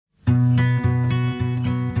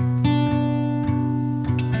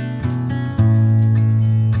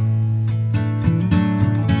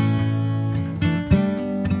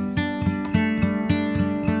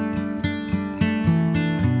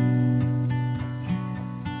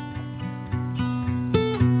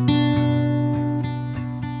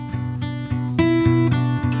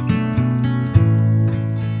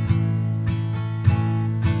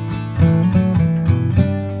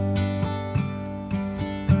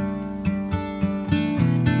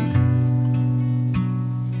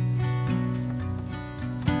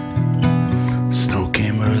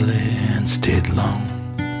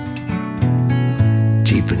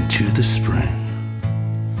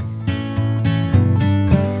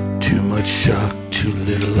much shock, too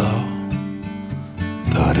little awe.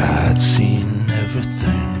 Thought I'd seen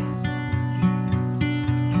everything.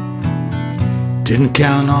 Didn't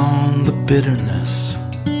count on the bitterness.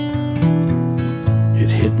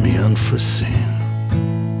 It hit me unforeseen.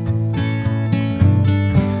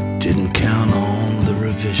 Didn't count on the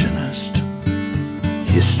revisionist.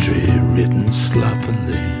 History written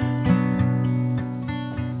sloppily.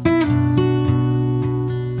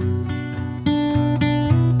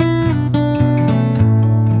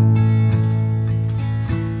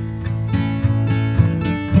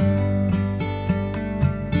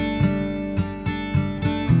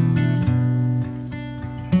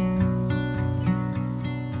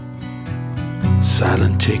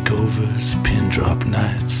 Silent takeovers, pin drop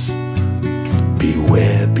nights.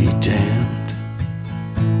 Beware, be damned.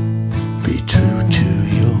 Be true to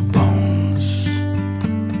your bones.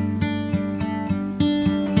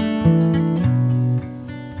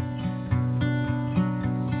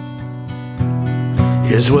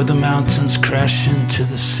 Here's where the mountains crash into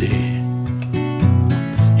the sea.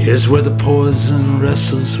 Here's where the poison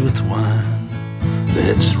wrestles with wine.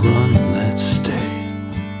 Let's run, let's stay.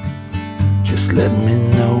 Just let me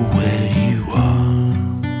know where you are.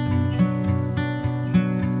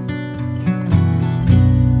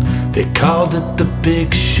 They called it the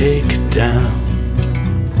big shakedown.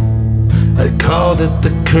 I called it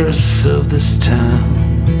the curse of this town.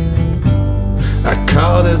 I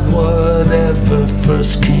called it whatever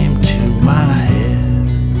first came to my head.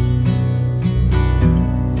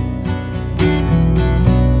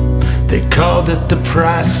 They called it the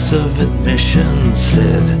price of admission.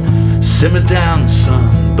 Said, simmer down,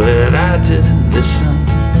 son, but I didn't listen.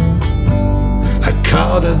 I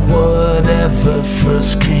called it whatever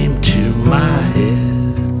first came to my head.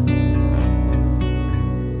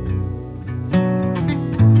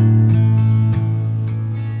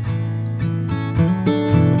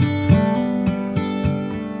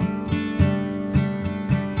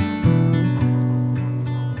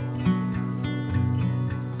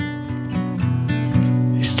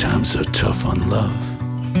 These times are tough on love,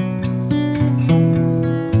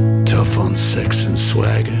 tough on sex and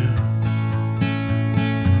swagger.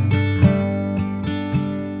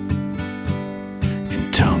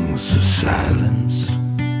 In tongues of silence,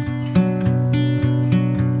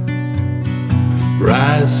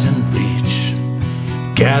 rise and reach,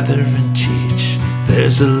 gather and teach.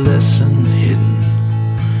 There's a lesson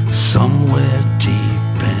hidden somewhere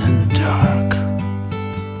deep and dark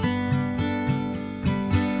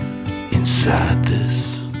inside this.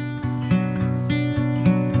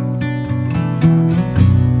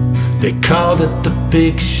 They called it the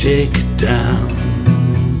big shakedown.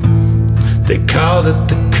 They called it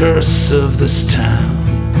the curse of this town.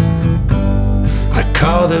 I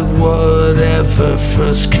called it whatever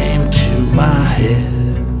first came to my head.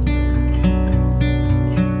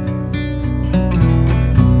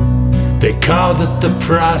 They called it the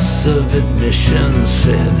price of admission.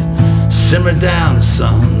 Said, simmer down,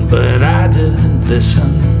 son, but I didn't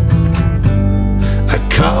listen. I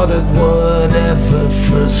called it whatever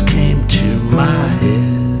first came to my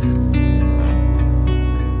head.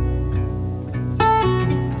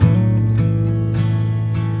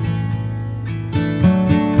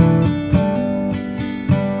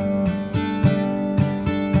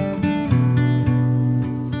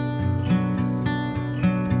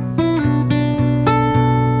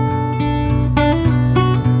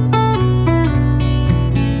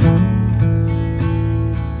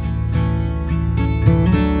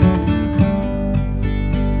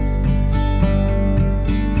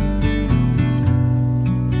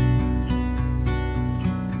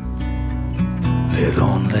 Let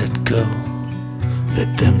on, let go,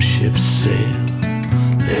 let them ships sail.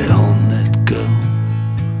 Let on, let go,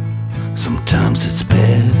 sometimes it's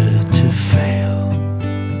better to fail.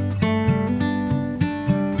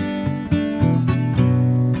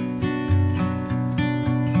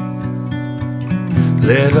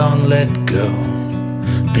 Let on, let go,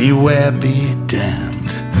 beware, be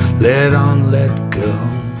damned. Let on, let go,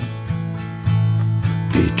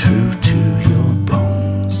 be true to your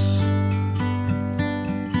bones.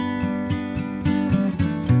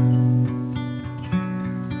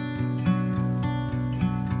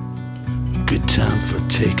 Good time for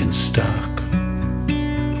taking stock.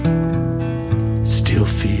 Still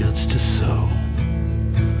fields to sow.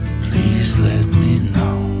 Please let me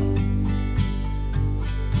know.